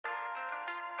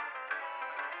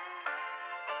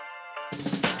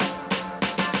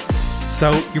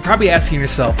So you're probably asking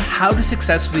yourself how to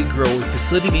successfully grow a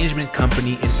facility management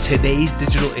company in today's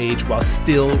digital age while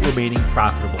still remaining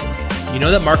profitable. You know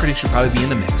that marketing should probably be in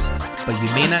the mix, but you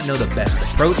may not know the best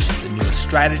approach, the newest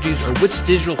strategies, or which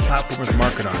digital platforms to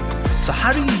market on. So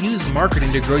how do you use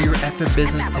marketing to grow your effing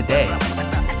business today?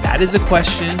 That is a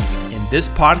question, and this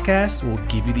podcast will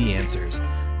give you the answers.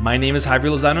 My name is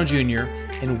Javier Lozano Jr.,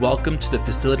 and welcome to the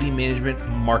Facility Management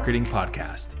Marketing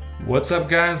Podcast. What's up,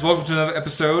 guys? Welcome to another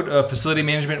episode of Facility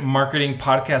Management Marketing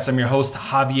Podcast. I'm your host,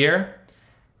 Javier.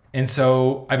 And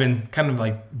so I've been kind of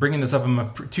like bringing this up in my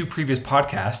two previous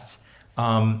podcasts.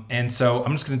 And so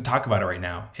I'm just going to talk about it right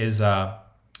now. So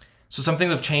some things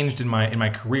have changed in my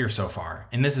career so far.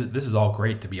 And this is all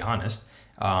great, to be honest.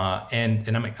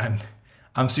 And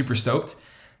I'm super stoked.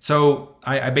 So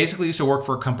I basically used to work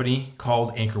for a company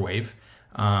called Anchorwave.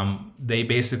 They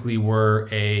basically were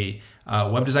a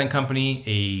web design company,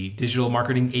 a digital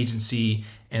marketing agency,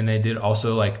 and they did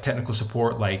also like technical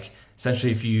support. Like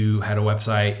essentially if you had a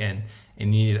website and you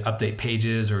needed to update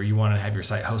pages or you wanted to have your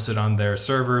site hosted on their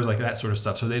servers, like that sort of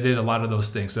stuff. So they did a lot of those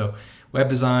things. So web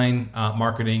design,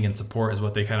 marketing, and support is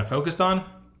what they kind of focused on.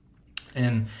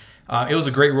 And it was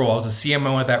a great role. I was a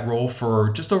CMO at that role for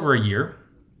just over a year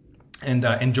and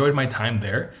enjoyed my time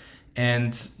there.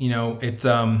 And,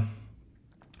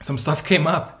 some stuff came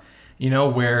up,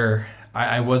 where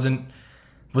I wasn't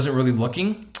really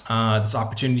looking. This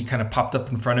opportunity kind of popped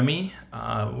up in front of me,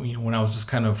 when I was just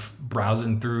kind of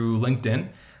browsing through LinkedIn.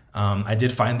 I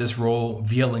did find this role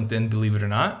via LinkedIn, believe it or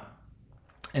not.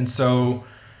 And so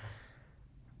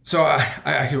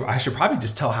I should probably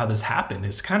just tell how this happened.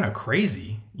 It's kind of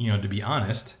crazy, to be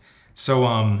honest.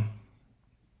 So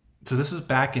this was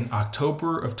back in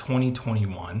October of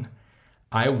 2021.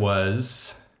 I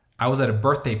was at a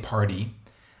birthday party.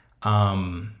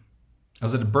 I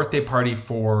was at a birthday party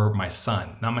for my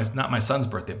son. Not my son's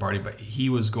birthday party, but he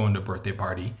was going to a birthday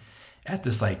party at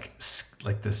this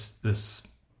this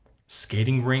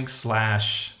skating rink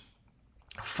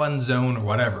 / fun zone or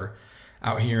whatever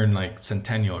out here in like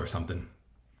Centennial or something.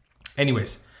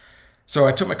 Anyways, so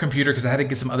I took my computer because I had to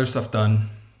get some other stuff done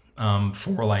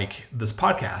for like this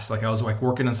podcast. Like I was like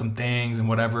working on some things and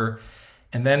whatever.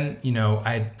 And then,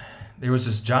 there was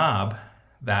this job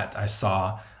that I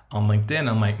saw on LinkedIn.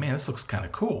 I'm like, man, this looks kind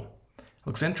of cool.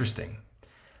 Looks interesting.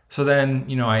 So then,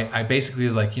 I basically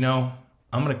was like, I'm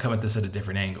going to come at this at a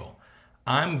different angle.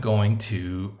 I'm going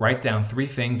to write down 3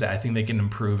 things that I think they can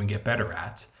improve and get better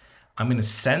at. I'm going to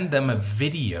send them a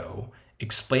video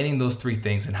explaining those 3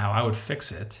 things and how I would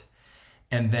fix it.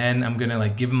 And then I'm going to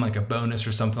like give them like a bonus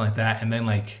or something like that. And then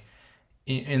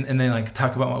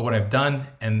talk about what I've done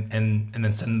and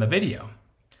then send them the video.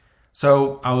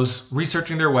 So I was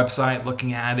researching their website,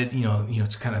 looking at it,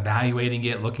 just kind of evaluating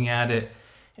it, looking at it,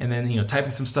 and then,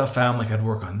 typing some stuff out. I'm like, I'd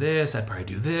work on this, I'd probably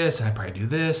do this, and I'd probably do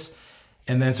this.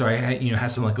 And then so I had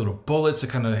some like little bullets to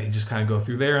kind of go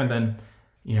through there. And then,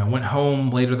 went home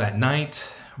later that night.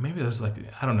 Or maybe it was like,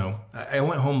 I don't know. I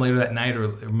went home later that night or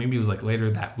maybe it was like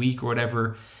later that week or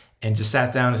whatever, and just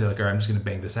sat down and said like, all right, I'm just going to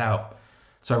bang this out.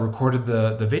 So I recorded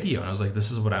the video and I was like,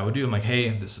 this is what I would do. I'm like, hey,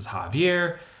 this is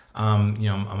Javier.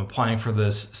 I'm applying for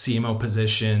this CMO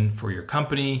position for your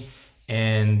company,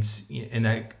 and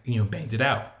I banged it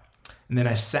out. And then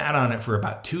I sat on it for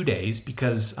about 2 days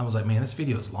because I was like, man, this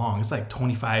video is long. It's like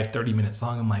 25, 30 minutes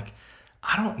long. I'm like,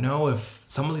 I don't know if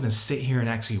someone's going to sit here and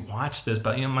actually watch this,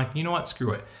 but I'm like, you know what?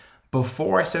 Screw it.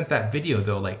 Before I sent that video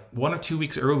though, like 1 or 2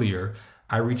 weeks earlier,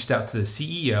 I reached out to the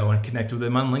CEO and connected with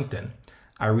him on LinkedIn.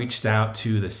 I reached out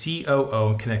to the COO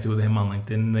and connected with him on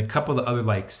LinkedIn, and a couple of the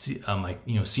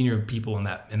other senior people in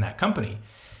that company.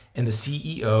 And the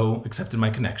CEO accepted my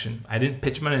connection. I didn't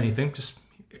pitch him on anything, just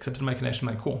accepted my connection.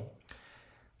 I'm like, cool.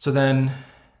 So then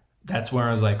that's where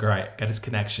I was like, all right, got his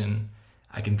connection.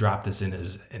 I can drop this in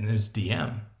his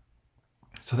DM.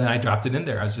 So then I dropped it in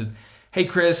there. I was just, hey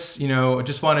Chris, I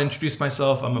just want to introduce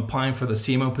myself. I'm applying for the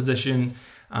CMO position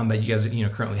that you guys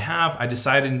currently have. I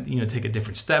decided to take a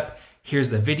different step.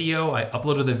 Here's the video. I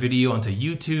uploaded the video onto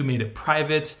YouTube, made it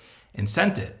private, and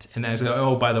sent it. And then I said,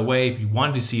 oh, by the way, if you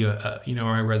wanted to see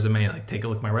my resume, like take a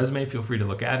look at my resume, feel free to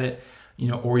look at it.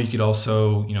 Or you could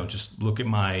also, just look at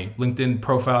my LinkedIn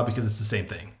profile because it's the same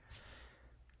thing.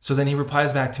 So then he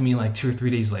replies back to me like 2 or 3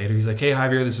 days later. He's like, hey,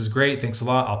 Javier, this is great. Thanks a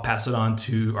lot. I'll pass it on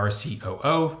to our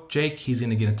COO, Jake. He's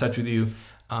going to get in touch with you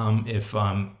if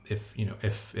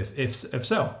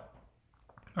so.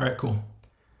 All right, cool.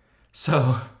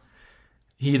 So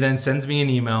he then sends me an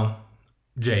email,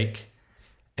 Jake,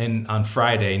 and on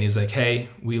Friday, and he's like, hey,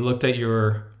 we looked at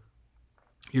your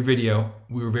video.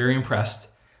 We were very impressed.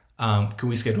 Can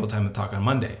we schedule a time to talk on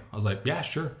Monday? I was like, yeah,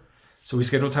 sure. So we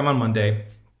schedule time on Monday,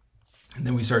 and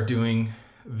then we start doing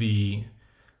the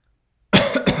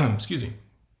excuse me.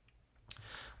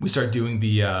 We start doing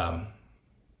the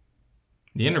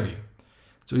interview.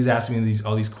 So he's asking me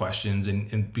all these questions,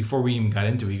 and before we even got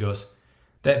into it, he goes,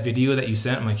 "That video that you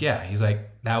sent?" I'm like, "Yeah." He's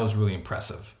like, "That was really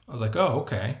impressive." I was like, "Oh,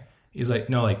 okay." He's like,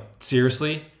 "No, like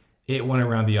seriously, it went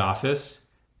around the office.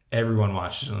 Everyone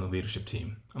watched it on the leadership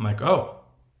team." I'm like, "Oh,"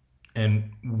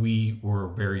 and we were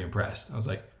very impressed. I was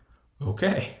like,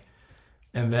 "Okay,"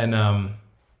 and then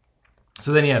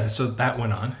so that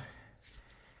went on,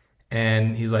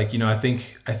 and he's like, "I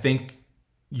think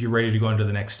you're ready to go into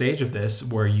the next stage of this,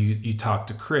 where you talk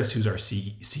to Chris, who's our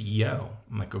CEO."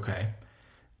 I'm like, "Okay,"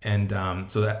 and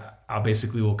so that I'll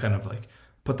basically will kind of like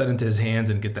put that into his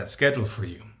hands and get that scheduled for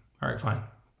you. All right, fine.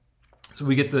 So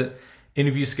we get the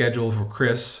interview scheduled for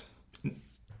Chris.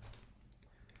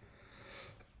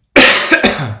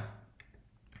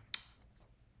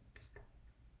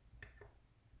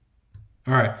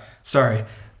 All right, sorry.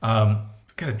 Got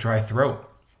a dry throat.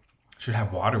 Should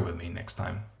have water with me next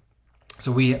time.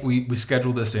 So we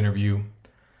scheduled this interview,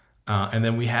 and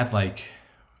then we had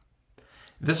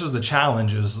this was the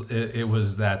challenge. It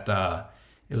was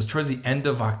towards the end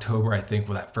of October, I think,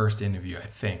 with that first interview. I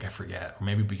forget, or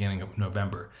maybe beginning of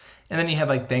November. And then you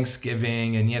had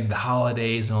Thanksgiving, and you had the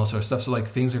holidays and all sorts of stuff. So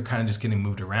things are kind of just getting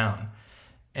moved around.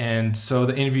 And so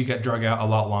the interview got drug out a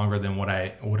lot longer than what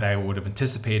I would have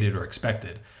anticipated or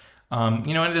expected. And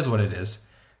it is what it is.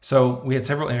 So we had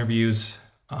several interviews,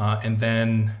 and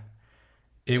then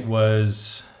it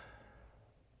was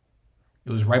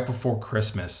right before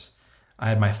Christmas. I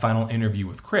had my final interview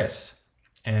with Chris,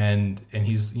 and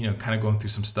he's kind of going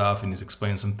through some stuff, and he's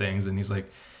explaining some things, and he's like,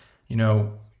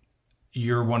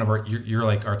 you're one of you're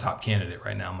like our top candidate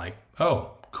right now. I'm like,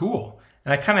 oh, cool.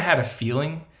 And I kind of had a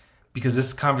feeling, because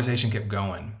this conversation kept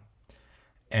going,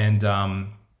 and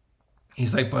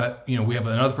he's like, but we have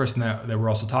another person that we're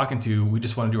also talking to. We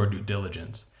just want to do our due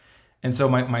diligence. And so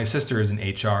my sister is in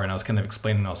HR, and I was kind of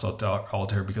explaining also all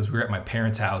to her, because we were at my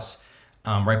parents' house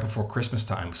right before Christmas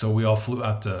time. So we all flew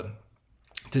out to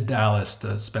Dallas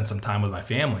to spend some time with my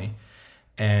family,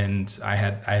 and I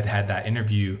had that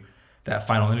interview, that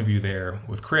final interview there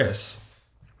with Chris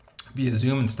via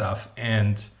Zoom and stuff.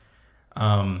 And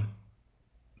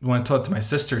when I told it to my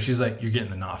sister, she's like, "You're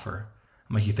getting an offer."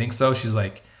 I'm like, "You think so?" She's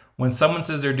like, "When someone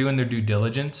says they're doing their due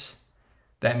diligence,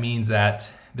 that means that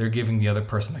they're giving the other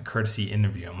person a courtesy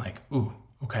interview." I'm like, "Ooh,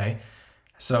 okay.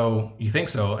 So you think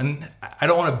so?" And I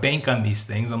don't want to bank on these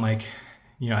things. I'm like,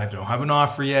 I don't have an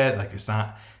offer yet. It's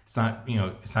not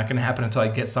going to happen until I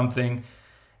get something.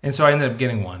 And so I ended up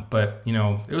getting one. But,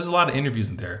 there was a lot of interviews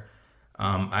in there.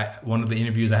 One of the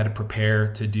interviews I had to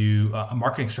prepare to do a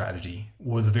marketing strategy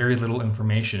with very little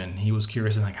information. And he was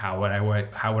curious and how would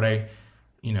I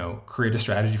create a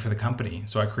strategy for the company.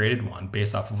 So I created one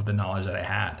based off of the knowledge that I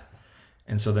had.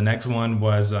 And so the next one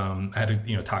was I had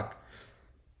to talk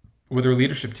with their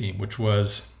leadership team, which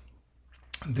was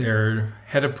their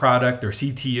head of product, their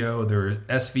CTO, their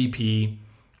SVP,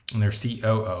 and their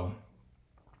COO,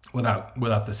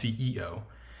 without the CEO.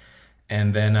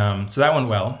 And then so that went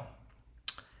well.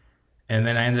 And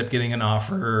then I ended up getting an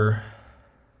offer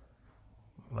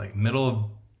middle of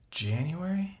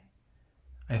January,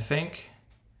 I think.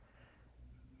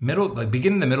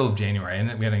 Beginning the middle of January, I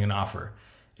ended up getting an offer.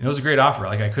 And it was a great offer.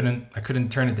 I couldn't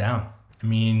turn it down. I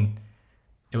mean,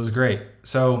 it was great.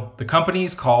 So the company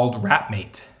is called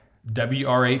Wrapmate,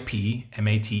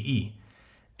 WRAPMATE.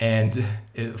 And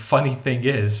funny thing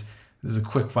is, this is a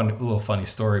quick, little funny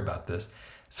story about this.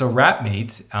 So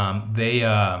Wrapmate,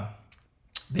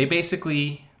 they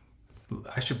basically,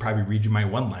 I should probably read you my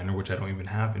one-liner, which I don't even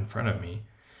have in front of me.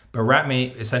 But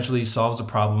Wrapmate essentially solves the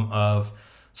problem of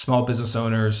small business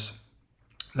owners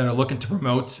that are looking to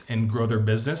promote and grow their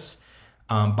business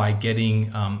by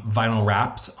getting vinyl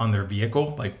wraps on their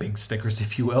vehicle, like big stickers,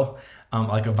 if you will,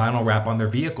 like a vinyl wrap on their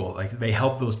vehicle. They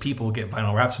help those people get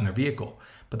vinyl wraps on their vehicle.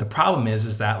 But the problem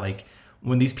is that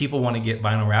when these people want to get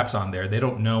vinyl wraps on there, they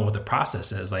don't know what the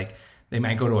process is. They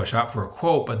might go to a shop for a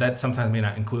quote, but that sometimes may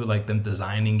not include them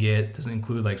designing it. Doesn't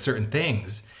include certain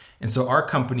things. And so our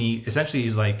company essentially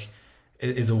is a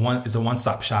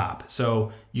one-stop shop.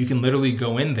 So you can literally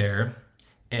go in there,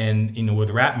 and with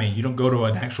Wrapmate, you don't go to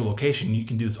an actual location. You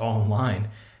can do this all online.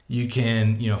 You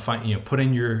can find put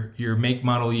in your make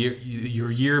model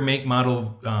year make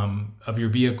model of your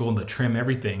vehicle, the trim,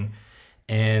 everything,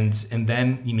 and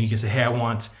then you can say, hey, I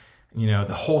want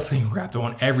the whole thing wrapped. I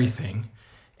want everything.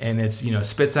 And it's,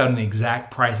 spits out an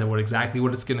exact price of what it's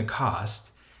going to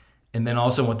cost. And then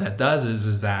also what that does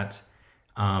is that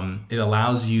It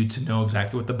allows you to know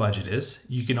exactly what the budget is.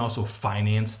 You can also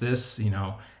finance this, and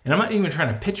I'm not even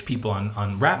trying to pitch people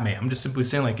on RapMate. I'm just simply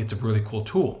saying like it's a really cool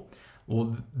tool.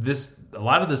 Well, a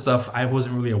lot of this stuff I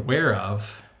wasn't really aware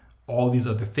of, all these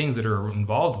other things that are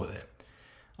involved with it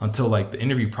until like the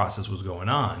interview process was going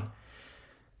on.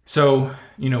 So,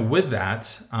 with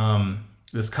that,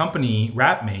 this company,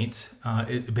 RapMate,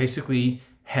 it basically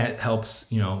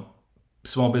helps,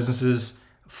 small businesses,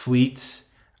 fleets,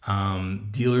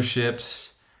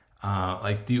 dealerships,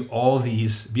 like do all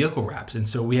these vehicle wraps. And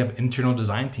so we have an internal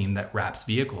design team that wraps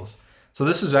vehicles. So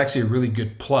this is actually a really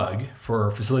good plug for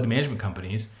facility management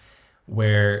companies,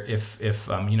 where if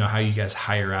how you guys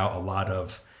hire out a lot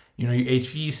of, your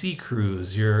HVAC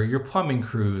crews, your plumbing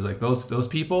crews, like those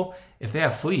people, if they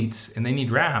have fleets and they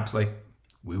need wraps, like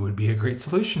we would be a great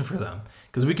solution for them,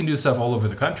 because we can do stuff all over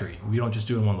the country. We don't just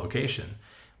do it in one location.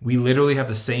 We literally have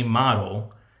the same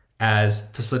model as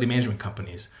facility management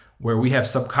companies, where we have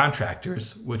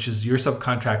subcontractors, which is your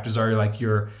subcontractors are like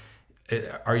your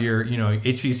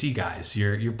HVAC guys,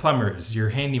 your plumbers, your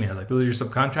handyman, like those are your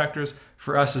subcontractors.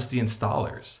 For us, it's the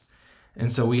installers. And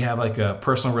so we have like a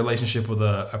personal relationship with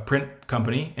a print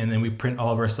company, and then we print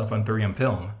all of our stuff on 3M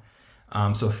film.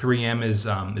 So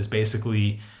 3M is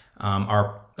basically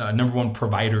our number one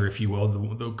provider, if you will,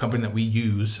 the company that we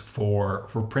use for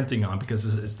printing on, because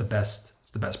it's the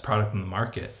best product in the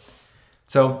market.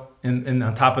 So, and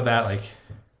on top of that, like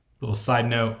little side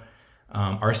note,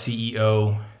 our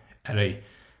CEO at a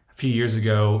few years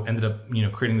ago ended up,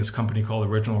 creating this company called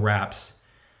Original Wraps,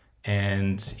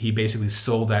 and he basically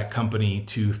sold that company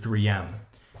to 3M.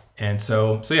 And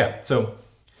so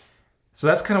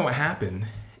that's kind of what happened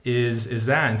is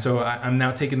that. And so I'm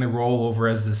now taking the role over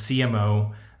as the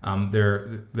CMO,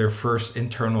 their first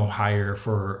internal hire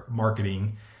for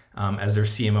marketing, as their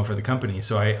CMO for the company.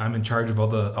 So I'm in charge of all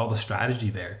the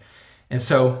strategy there. And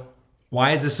so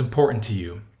why is this important to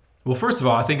you? Well, first of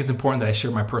all, I think it's important that I share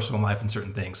my personal life and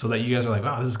certain things so that you guys are like,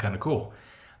 wow, this is kind of cool.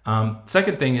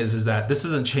 Second thing is that this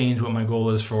doesn't change what my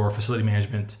goal is for facility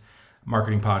management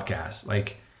marketing podcast.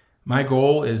 Like my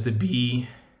goal is to be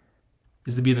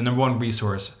the number one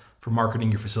resource for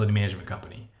marketing your facility management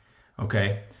company.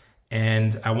 Okay.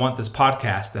 And I want this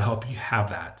podcast to help you have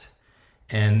that.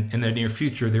 And in the near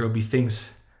future, there will be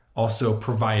things also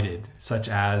provided, such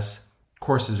as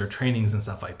courses or trainings and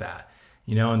stuff like that,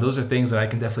 and those are things that I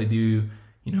can definitely do,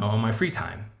 on my free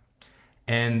time.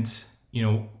 And,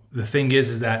 the thing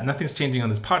is that nothing's changing on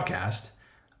this podcast.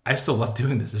 I still love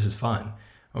doing this. This is fun.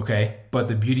 Okay. But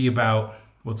the beauty about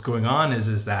what's going on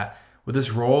is that with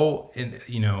this role in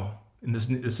this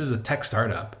is a tech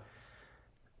startup,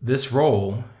 this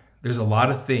role, there's a lot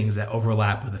of things that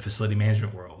overlap with the facility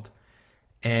management world.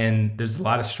 And there's a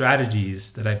lot of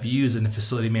strategies that I've used in the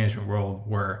facility management world,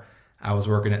 where I was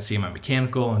working at CMO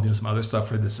Mechanical and doing some other stuff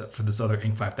for this other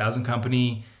Inc. 5000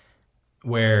 company,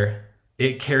 where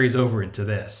it carries over into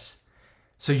this.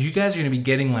 So you guys are going to be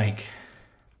getting like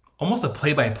almost a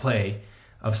play-by-play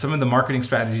of some of the marketing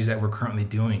strategies that we're currently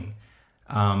doing,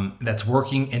 that's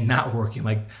working and not working.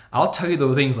 Like I'll tell you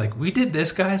the things like, we did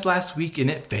this, guys, last week and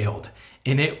it failed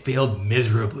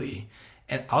miserably.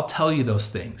 And I'll tell you those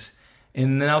things.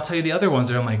 And then I'll tell you the other ones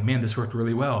that I'm like, man, this worked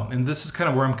really well. And this is kind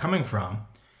of where I'm coming from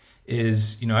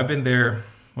is, I've been there,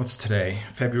 what's today?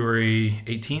 February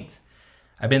 18th.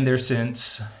 I've been there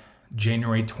since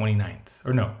January 29th,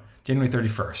 or no, January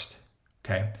 31st.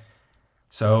 Okay.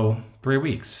 So 3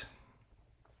 weeks.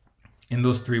 In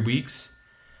those 3 weeks,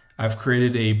 I've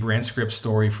created a brand script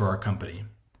story for our company.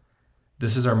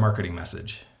 This is our marketing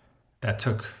message. That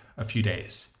took a few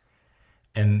days.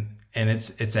 And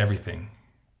it's everything.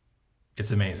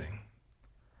 It's amazing.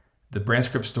 The brand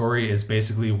script story is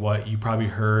basically what you probably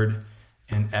heard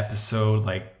in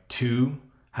episode 2,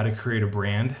 how to create a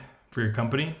brand for your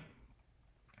company,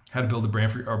 how to build a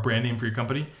brand or brand name for your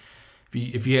company.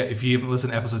 If you haven't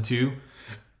listened to episode 2,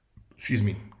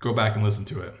 go back and listen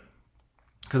to it,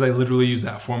 because I literally use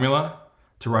that formula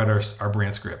to write our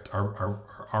brand script,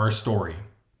 our story.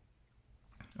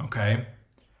 Okay,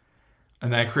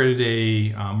 and then I created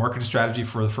a marketing strategy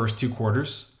for the first 2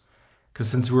 quarters. Because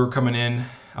since I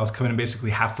was coming in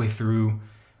basically halfway through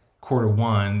quarter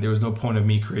 1, there was no point of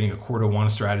me creating a quarter 1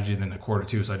 strategy and then a quarter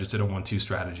 2. So I just did a 1-2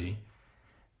 strategy.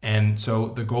 And so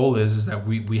the goal is that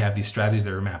we have these strategies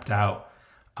that are mapped out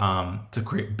to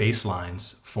create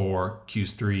baselines for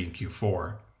Q3 and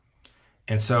Q4.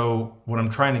 And so what I'm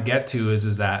trying to get to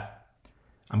is that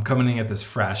I'm coming in at this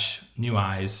fresh, new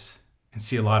eyes and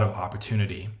see a lot of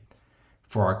opportunity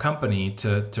for our company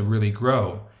to really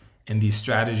grow. And these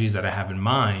strategies that I have in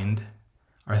mind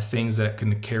are things that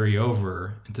can carry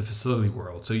over into facility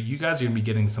world. So you guys are going to be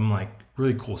getting some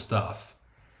really cool stuff.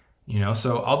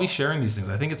 So I'll be sharing these things.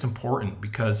 I think it's important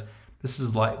because this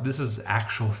is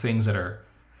actual things that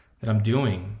I'm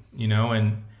doing,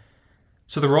 and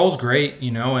so the role's great,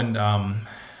 and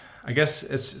I guess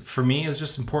it's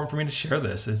just important for me to share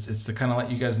this. It's to kind of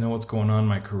let you guys know what's going on in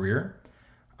my career.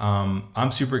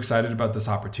 I'm super excited about this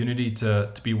opportunity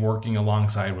to be working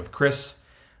alongside with Chris,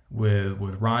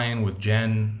 with Ryan, with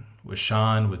Jen, with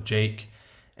Sean, with Jake,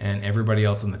 and everybody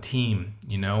else on the team,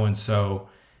 and so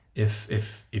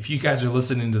if you guys are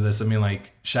listening to this,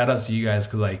 shout outs to you guys,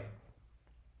 because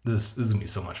this is gonna be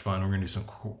so much fun. We're gonna do some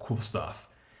cool stuff.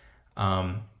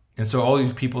 And so all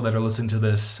you people that are listening to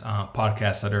this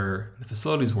podcast that are in the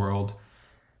facilities world,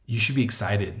 you should be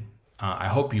excited. I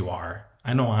hope you are.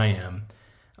 I know I am.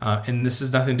 And this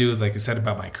has nothing to do with, like I said,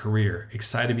 about my career.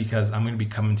 Excited because I'm going to be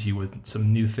coming to you with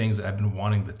some new things that I've been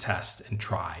wanting to test and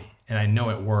try. And I know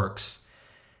it works.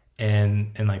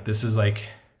 And this is that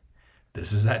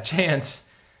chance.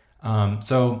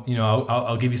 So,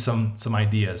 I'll give you some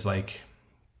ideas.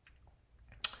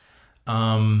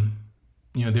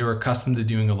 They were accustomed to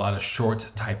doing a lot of short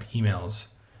type emails.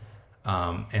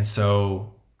 And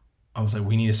so I was like,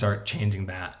 we need to start changing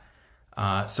that.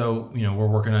 So we're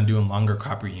working on doing longer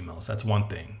copy emails. That's one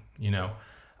thing,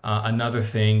 Another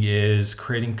thing is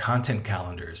creating content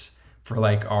calendars for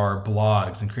our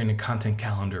blogs and creating a content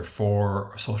calendar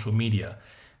for social media.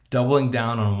 Doubling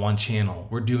down on one channel.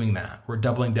 We're doing that. We're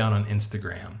doubling down on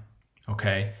Instagram.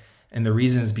 Okay. And the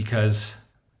reason is because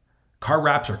car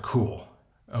wraps are cool.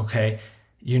 Okay.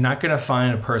 You're not going to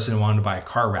find a person wanting to buy a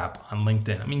car wrap on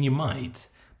LinkedIn. You might,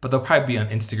 but they'll probably be on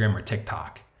Instagram or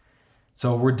TikTok.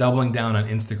 So we're doubling down on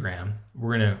Instagram.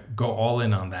 We're going to go all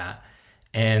in on that.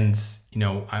 And,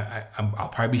 I'll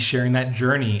probably be sharing that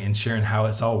journey and sharing how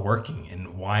it's all working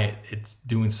and why it's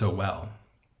doing so well.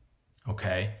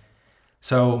 Okay.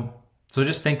 So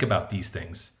just think about these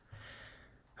things.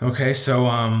 Okay. So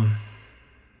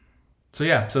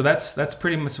that's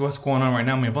pretty much what's going on right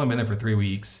now. I've only been there for 3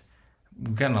 weeks.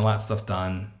 We've gotten a lot of stuff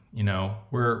done.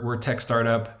 We're a tech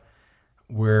startup.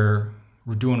 We're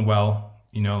doing well.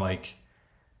 We've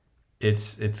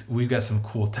got some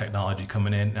cool technology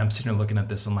coming in. And I'm sitting here looking at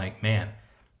this. I'm like, man,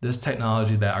 this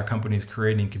technology that our company is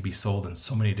creating could be sold in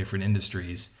so many different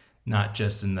industries, not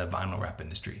just in the vinyl wrap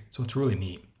industry. So it's really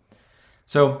neat.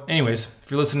 So anyways,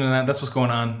 if you're listening to that, that's what's going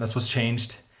on. That's what's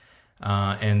changed.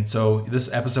 And so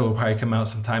this episode will probably come out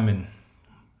sometime in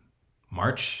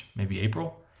March, maybe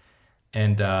April.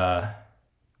 And at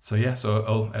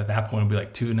that point, it'll be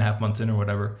 2.5 months in or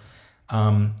whatever.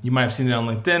 You might have seen it on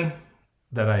LinkedIn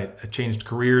that I changed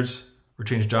careers or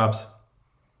changed jobs.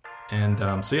 And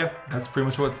that's pretty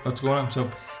much what's going on. So,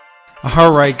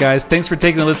 all right, guys, thanks for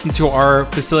taking a listen to our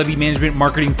facility management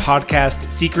marketing podcast,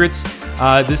 Secrets.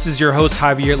 This is your host,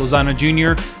 Javier Lozano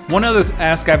Jr. One other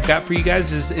ask I've got for you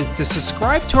guys is to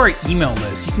subscribe to our email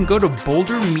list. You can go to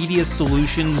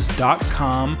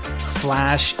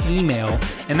bouldermediasolutions.com/email,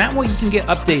 and that way you can get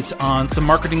updates on some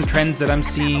marketing trends that I'm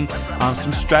seeing,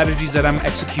 some strategies that I'm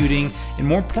executing, and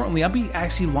more importantly, I'll be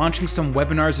actually launching some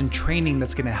webinars and training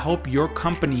that's going to help your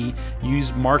company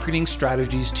use marketing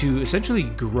strategies to essentially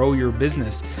grow your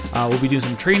business. We'll be doing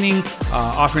some training,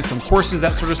 offering some courses,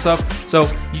 that sort of stuff. So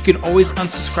you can always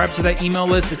unsubscribe to that email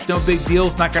list. It's no big deal.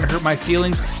 It's not going to hurt my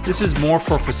feelings. This is more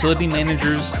for facility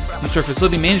managers and for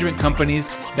facility management companies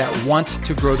that want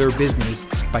to grow their business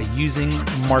by using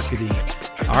marketing.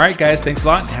 All right, guys, thanks a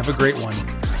lot and have a great one.